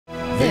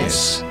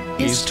This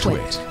is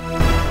TWiT.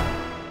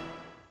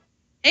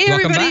 Hey,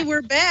 everybody,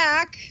 we're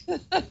back.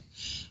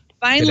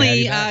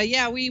 Finally,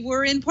 yeah, we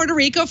were in Puerto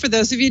Rico, for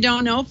those of you who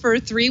don't know, for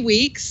 3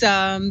 weeks.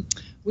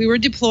 We were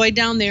deployed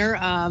down there,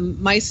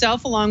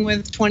 myself along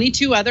with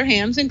 22 other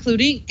hams,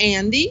 including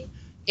Andy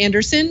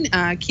Anderson,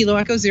 Kilo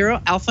Echo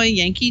Zero, Alpha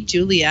Yankee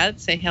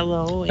Juliet. Say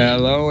hello.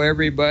 Hello,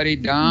 everybody.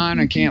 Don,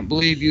 I can't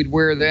believe you'd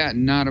wear that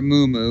and not a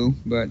moo-moo,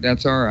 but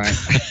that's all right.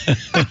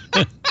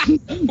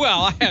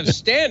 Well, I have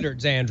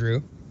standards,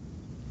 Andrew.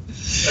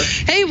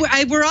 Hey,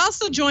 we're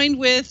also joined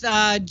with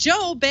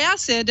Joe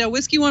Basset,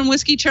 Whiskey 1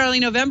 Whiskey Charlie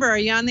November. Are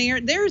you on the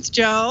air? There's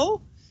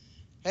Joe.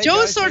 Hey, Joe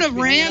guys, sort of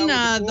ran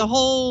the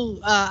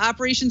whole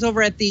operations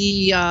over at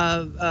the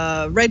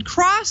Red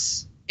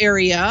Cross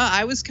area.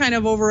 I was kind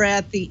of over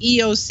at the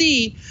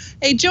EOC.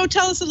 Hey, Joe,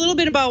 tell us a little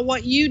bit about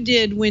what you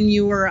did when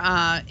you were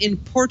in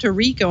Puerto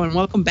Rico, and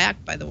welcome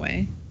back, by the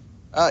way.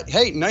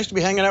 Hey, nice to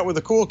be hanging out with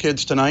the cool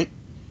kids tonight.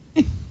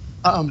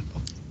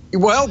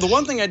 Well, the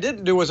one thing I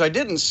didn't do was I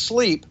didn't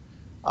sleep,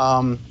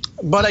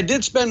 but I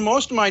did spend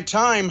most of my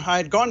time. I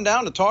had gone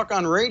down to talk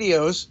on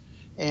radios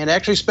and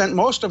actually spent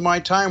most of my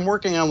time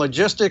working on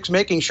logistics,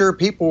 making sure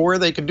people were where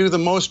they could do the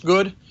most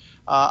good.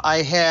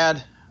 I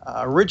had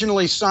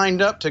originally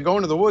signed up to go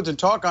into the woods and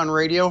talk on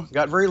radio,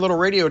 got very little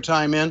radio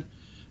time in,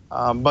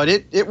 but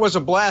it was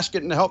a blast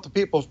getting to help the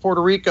people of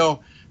Puerto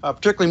Rico,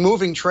 particularly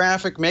moving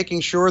traffic,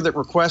 making sure that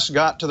requests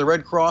got to the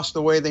Red Cross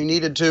the way they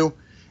needed to,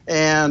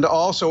 and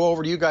also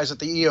over to you guys at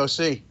the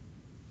EOC.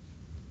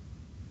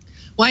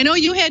 Well, I know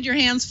you had your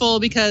hands full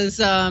because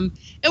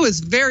it was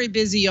very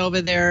busy over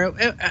there,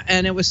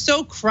 and it was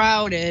so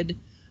crowded.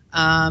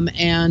 How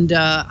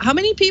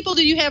many people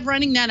did you have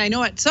running that? I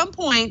know at some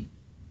point,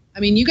 I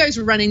mean, you guys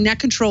were running net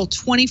control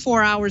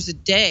 24 hours a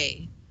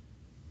day.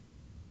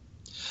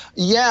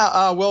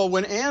 Yeah, well,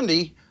 when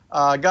Andy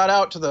got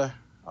out to the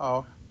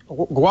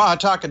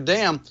Guajataca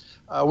Dam,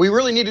 we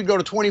really needed to go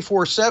to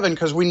 24/7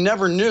 because we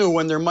never knew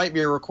when there might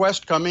be a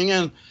request coming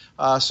in.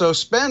 So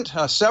spent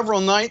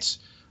several nights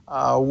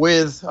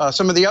with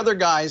some of the other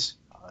guys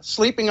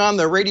sleeping on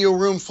the radio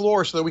room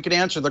floor so that we could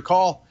answer the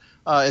call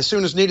as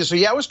soon as needed. So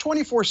yeah, it was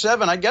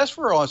 24/7, I guess,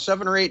 for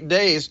 7 or 8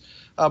 days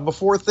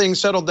before things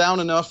settled down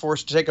enough for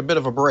us to take a bit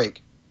of a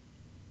break.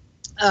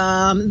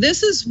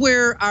 This is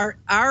where our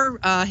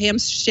ham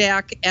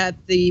shack at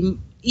the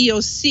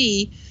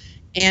EOC,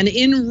 and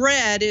in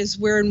red is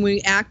where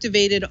we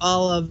activated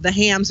all of the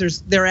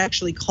hams. They're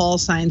actually call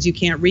signs. You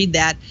can't read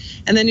that.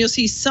 And then you'll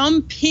see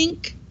some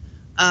pink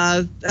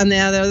on the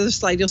other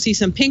slide. You'll see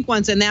some pink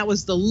ones, and that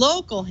was the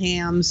local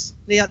hams.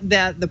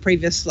 The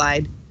previous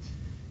slide,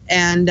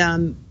 and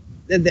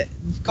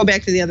go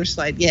back to the other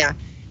slide. Yeah,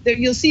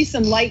 you'll see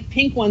some light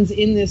pink ones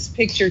in this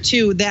picture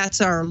too.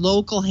 That's our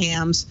local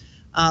hams.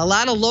 A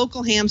lot of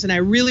local hams, and I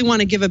really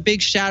want to give a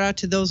big shout out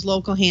to those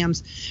local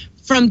hams.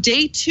 From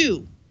day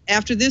 2,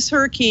 after this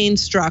hurricane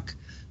struck,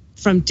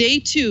 from day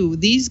 2,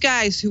 these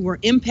guys who were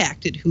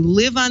impacted, who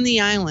live on the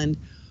island,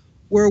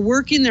 were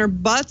working their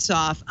butts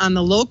off on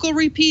the local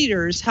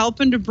repeaters,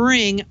 helping to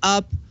bring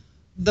up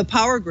the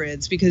power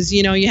grids, because,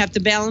 you know, you have to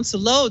balance the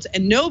loads,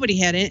 and nobody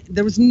had it.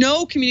 There was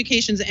no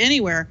communications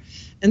anywhere.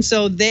 And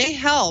so they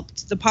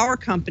helped the power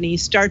company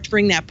start to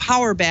bring that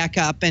power back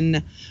up,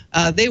 and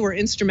they were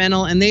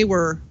instrumental, and they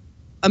were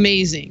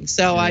amazing.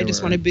 So I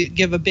just want to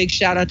give a big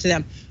shout out to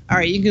them. All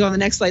right, you can go on the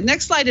next slide.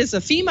 Next slide is a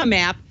FEMA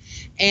map,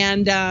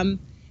 and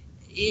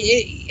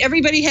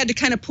everybody had to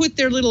kind of put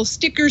their little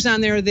stickers on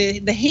there.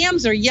 The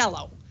hams are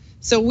yellow,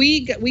 so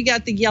we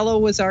got the yellow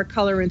was our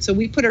color, and so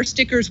we put our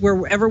stickers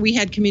wherever we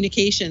had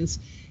communications.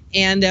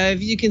 And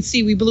if you can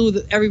see, we blew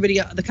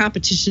the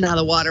competition out of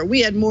the water. We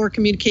had more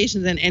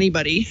communications than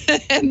anybody.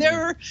 And there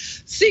were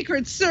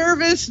Secret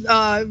Service,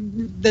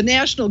 the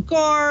National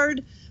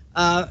Guard,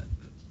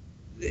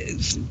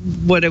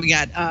 what do we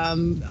got?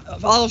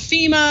 All of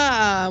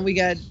FEMA, we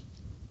got...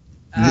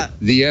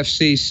 the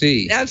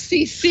FCC.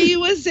 FCC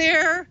was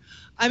there.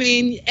 I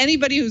mean,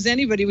 anybody was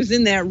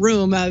in that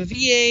room.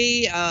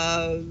 VA,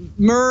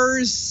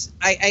 MERS,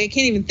 I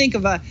can't even think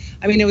of I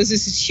mean, it was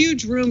this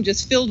huge room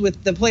just filled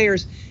with the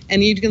players,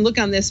 and you can look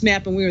on this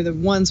map, and we were the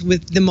ones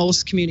with the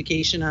most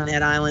communication on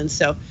that island.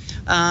 So,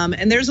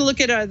 and there's a look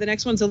at, the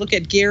next one's a look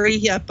at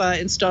Gary up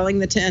installing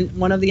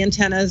one of the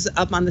antennas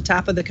up on the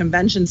top of the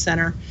convention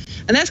center.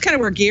 And that's kind of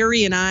where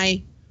Gary and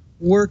I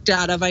worked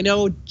out of. I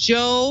know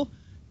Joe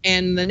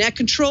and the net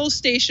control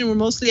station were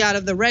mostly out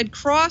of the Red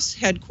Cross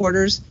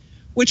headquarters,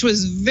 which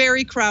was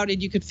very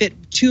crowded. You could fit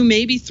 2,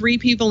 maybe 3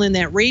 people in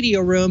that radio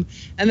room,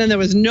 and then there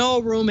was no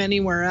room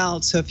anywhere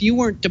else. So if you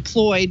weren't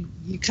deployed,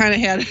 you kind of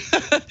had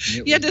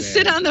you had to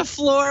sit on the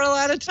floor a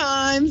lot of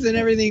times and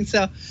everything.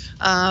 So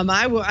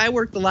I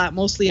worked a lot,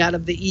 mostly out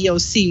of the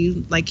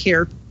EOC, like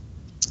here.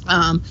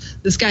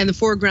 This guy in the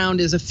foreground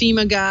is a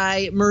FEMA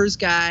guy, MERS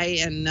guy,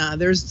 and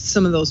there's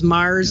some of those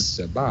Mars.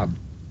 That's Bob.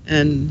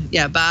 And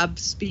yeah, Bob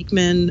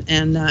Speakman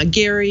and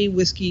Gary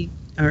Whiskey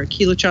or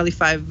Kilo Charlie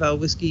 5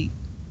 Whiskey.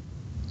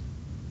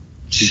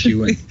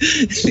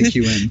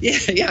 CQN.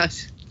 Yeah.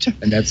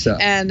 And that's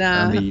and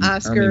Army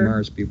Oscar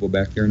Mars people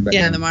back there in the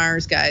background. Yeah, the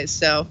Mars guys.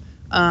 So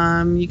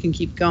You can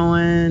keep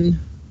going.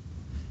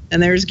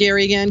 And there's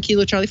Gary again,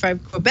 Kilo Charlie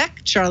 5,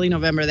 Quebec, Charlie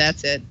November,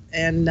 that's it.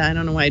 And I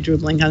don't know why I drew a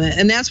blank on that.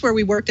 And that's where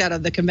we worked out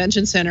of the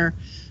convention center.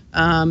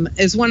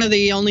 Is one of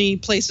the only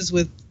places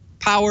with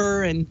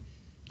power and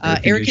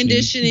air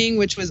conditioning,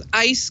 which was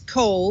ice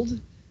cold.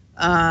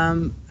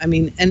 I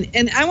mean,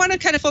 and I want to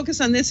kind of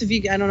focus on this.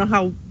 I don't know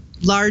how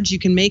large you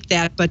can make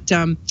that, but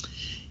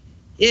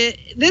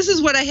this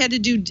is what I had to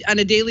do on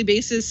a daily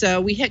basis.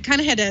 We kind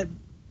of had to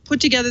put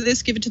together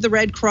this, give it to the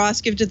Red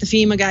Cross, give it to the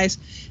FEMA guys,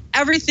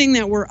 everything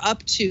that we're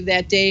up to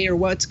that day or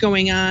what's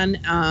going on.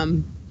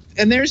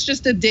 And there's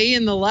just a day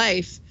in the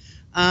life.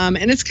 And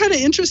it's kind of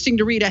interesting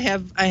to read. I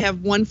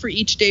have one for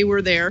each day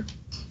we're there.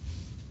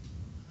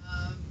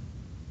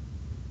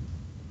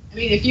 I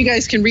mean, if you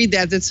guys can read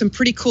that, that's some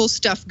pretty cool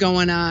stuff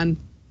going on.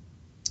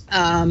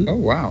 Oh,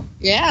 wow.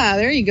 Yeah,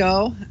 there you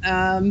go.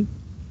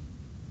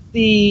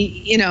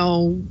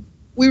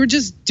 We were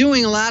just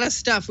doing a lot of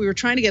stuff. We were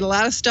trying to get a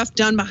lot of stuff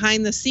done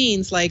behind the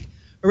scenes. Like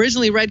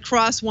originally Red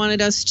Cross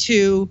wanted us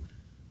to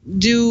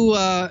do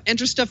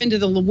enter stuff into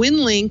the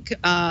WinLink,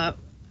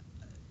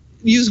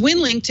 use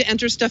WinLink to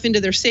enter stuff into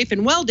their Safe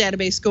and Well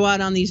database, go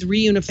out on these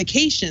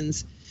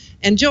reunifications.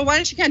 And Joe, why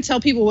don't you kind of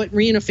tell people what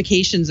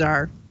reunifications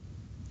are?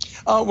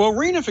 Well,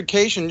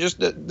 reunification, just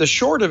the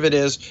short of it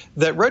is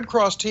that Red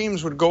Cross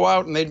teams would go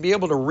out and they'd be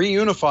able to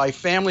reunify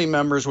family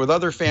members with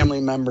other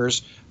family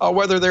members,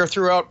 whether they're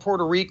throughout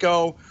Puerto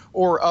Rico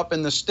or up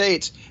in the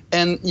States.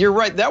 And you're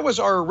right, that was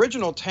our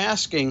original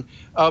tasking.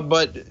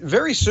 But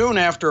very soon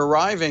after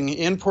arriving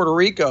in Puerto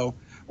Rico,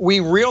 we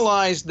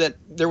realized that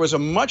there was a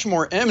much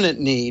more eminent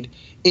need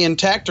in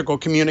tactical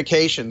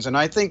communications. And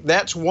I think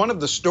that's one of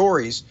the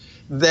stories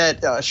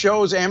that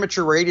shows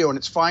amateur radio in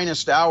its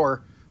finest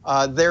hour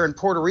there in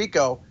Puerto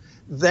Rico,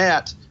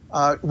 that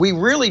we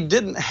really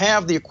didn't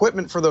have the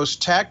equipment for those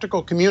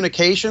tactical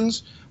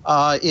communications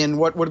in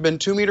what would have been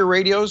 2-meter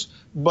radios,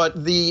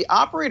 but the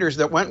operators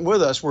that went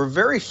with us were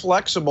very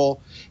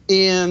flexible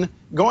in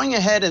going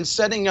ahead and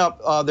setting up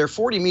their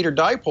 40-meter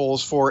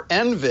dipoles for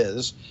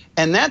NVIS,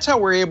 and that's how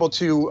we're able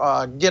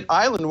to get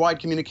island-wide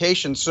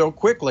communications so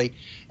quickly.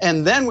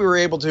 And then we were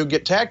able to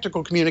get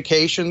tactical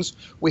communications.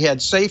 We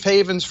had safe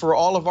havens for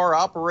all of our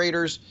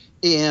operators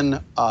in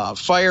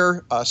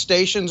fire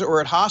stations or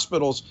at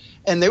hospitals,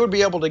 and they would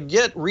be able to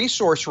get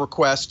resource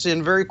requests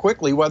in very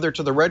quickly, whether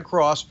to the Red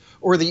Cross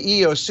or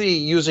the EOC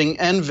using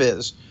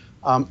NVIS.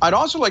 I'd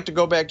also like to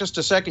go back just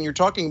a second. You're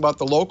talking about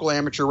the local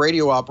amateur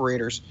radio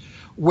operators.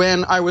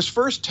 When I was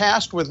first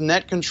tasked with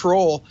net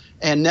control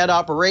and net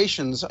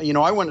operations,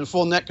 I went in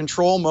full net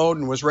control mode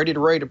and was ready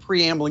to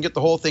preamble and get the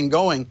whole thing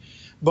going.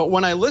 But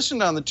when I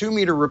listened on the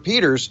 2-meter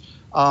repeaters,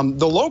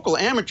 the local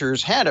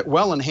amateurs had it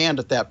well in hand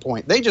at that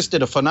point. They just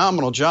did a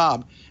phenomenal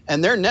job.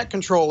 And their net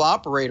control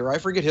operator, I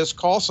forget his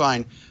call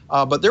sign,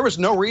 but there was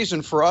no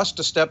reason for us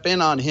to step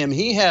in on him.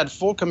 He had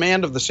full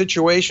command of the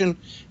situation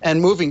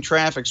and moving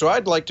traffic. So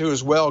I'd like to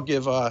as well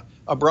give a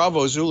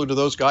bravo Zulu to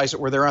those guys that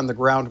were there on the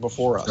ground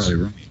before us.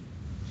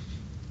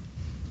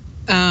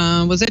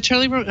 Was that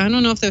Charlie Rome? I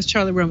don't know if that was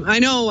Charlie Rome. I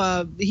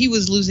know he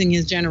was losing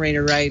his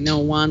generator, right? No,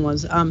 Juan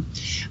was.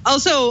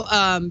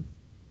 Also,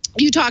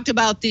 you talked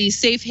about the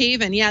safe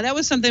haven. Yeah, that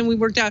was something we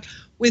worked out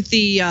with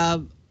the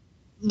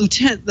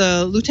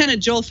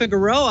Lieutenant Joel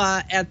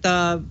Figueroa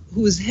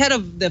who was head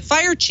of the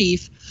fire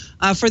chief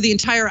for the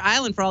entire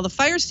island for all the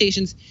fire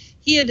stations.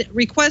 He had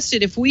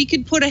requested if we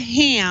could put a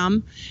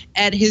ham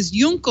at his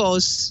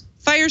Yuncos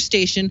fire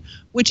station,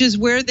 which is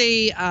where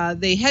they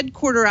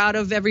headquarter out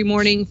of every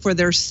morning for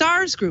their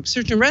SARS group,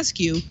 search and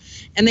rescue,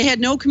 and they had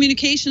no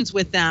communications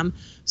with them.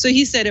 So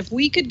he said if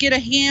we could get a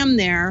ham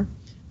there,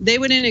 they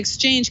would in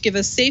exchange give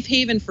us safe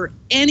haven for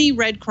any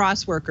Red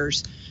Cross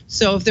workers.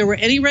 So if there were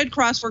any Red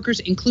Cross workers,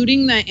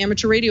 including the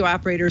amateur radio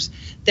operators,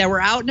 that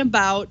were out and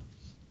about,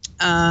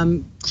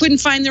 couldn't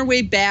find their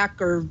way back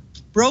or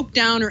broke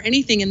down or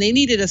anything, and they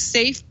needed a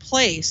safe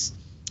place,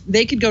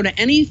 they could go to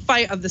any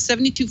of the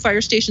 72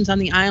 fire stations on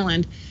the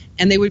island,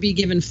 and they would be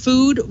given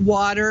food,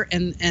 water,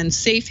 and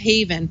safe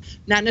haven,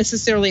 not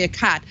necessarily a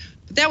cot.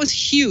 But that was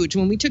huge.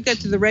 When we took that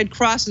to the Red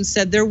Cross and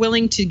said they're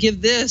willing to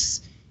give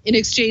this in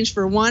exchange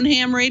for one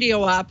ham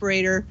radio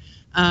operator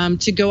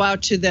to go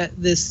out to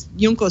this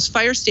Yuncos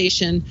fire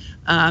station,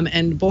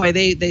 and boy,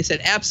 they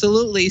said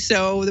absolutely.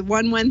 So the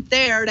one went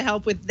there to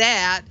help with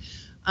that.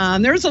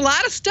 There was a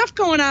lot of stuff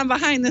going on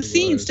behind the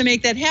scenes to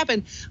make that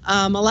happen.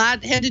 A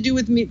lot had to do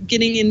with me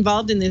getting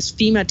involved in this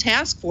FEMA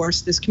task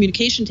force, this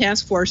communication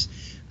task force,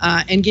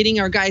 and getting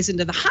our guys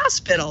into the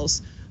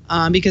hospitals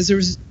because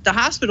the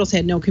hospitals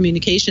had no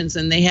communications,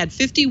 and they had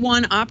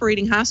 51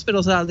 operating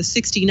hospitals out of the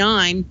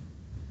 69.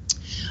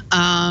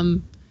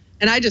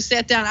 And I just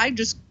sat down. I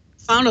just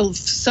found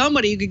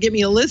somebody who could give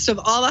me a list of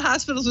all the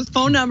hospitals with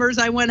phone numbers.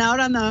 I went out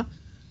on the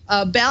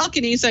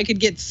balcony so I could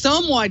get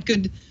somewhat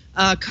good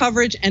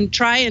coverage and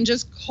try and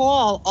just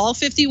call all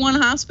 51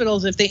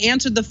 hospitals. If they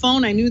answered the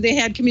phone, I knew they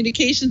had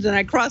communications, and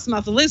I crossed them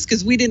off the list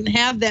because we didn't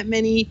have that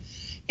many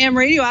ham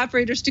radio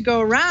operators to go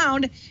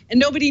around, and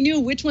nobody knew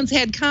which ones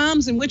had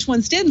comms and which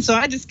ones didn't. So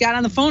I just got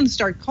on the phone and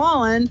started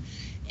calling,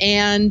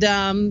 and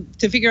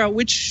to figure out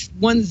which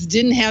ones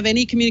didn't have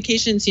any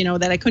communications,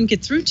 that I couldn't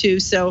get through to.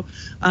 So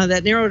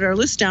that narrowed our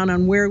list down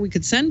on where we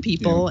could send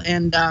people. Yeah.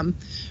 And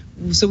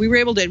so we were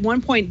able to, at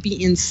one point,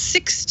 be in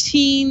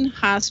 16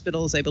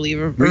 hospitals, I believe,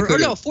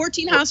 or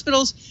 14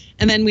 hospitals.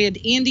 And then we had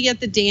Andy at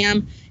the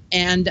dam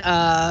and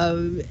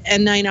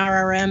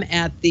N9RRM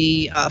at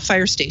the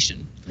fire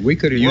station. We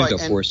could have used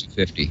a force of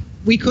 50.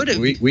 We could have.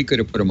 We could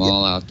have put them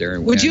all out there.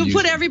 Would you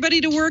put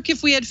everybody to work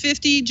if we had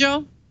 50,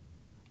 Joe?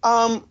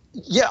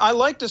 Yeah, I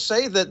like to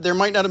say that there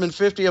might not have been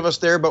 50 of us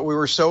there, but we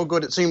were so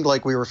good it seemed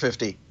like we were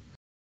 50.